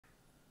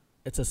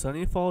It's a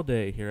sunny fall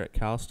day here at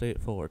Cal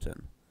State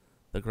Fullerton.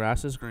 The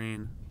grass is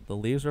green, the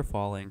leaves are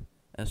falling,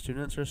 and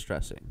students are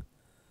stressing.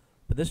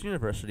 But this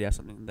university has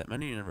something that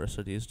many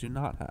universities do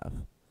not have: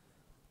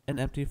 an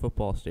empty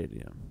football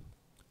stadium.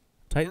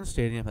 Titan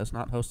Stadium has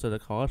not hosted a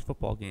college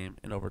football game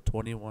in over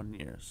 21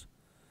 years.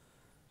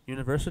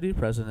 University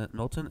President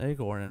Milton A.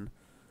 Gordon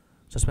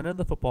suspended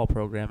the football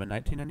program in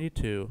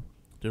 1992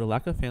 due to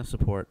lack of fan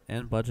support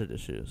and budget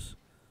issues.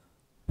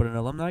 But an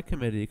alumni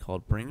committee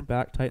called Bring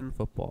Back Titan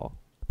Football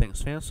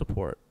thinks fan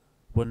support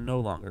would no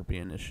longer be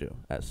an issue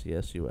at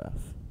CSUF.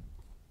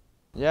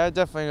 Yeah, I'd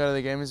definitely go to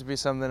the games. It'd be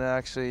something to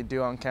actually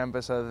do on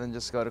campus other than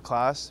just go to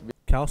class.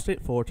 Cal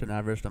State Fullerton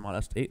averaged a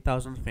modest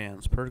 8,000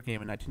 fans per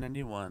game in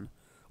 1991,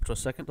 which was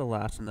second to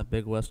last in the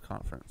Big West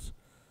Conference.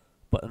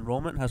 But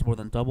enrollment has more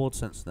than doubled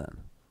since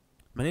then.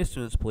 Many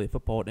students believe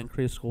football would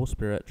increase school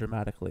spirit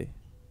dramatically.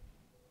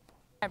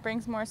 It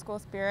brings more school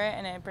spirit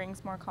and it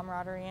brings more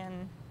camaraderie,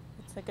 and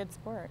it's a good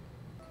sport.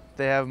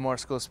 They have more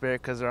school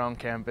spirit because they're on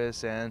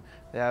campus and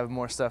they have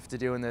more stuff to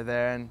do when they're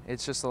there, and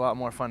it's just a lot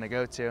more fun to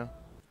go to.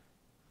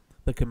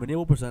 The committee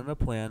will present a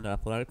plan to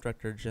Athletic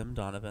Director Jim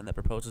Donovan that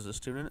proposes a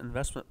student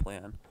investment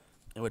plan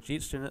in which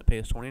each student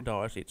pays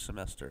 $20 each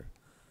semester.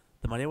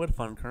 The money would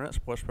fund current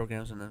sports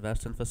programs and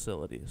invest in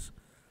facilities.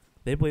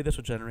 They believe this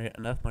would generate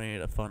enough money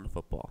to fund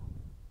football.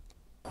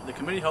 The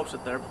committee hopes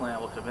that their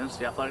plan will convince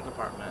the athletic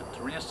department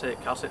to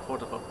reinstate Cal State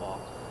Fullerton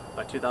football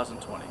by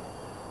 2020.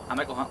 I'm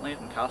Michael Huntley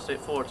from Cal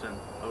State Fullerton,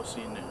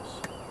 OC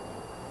News.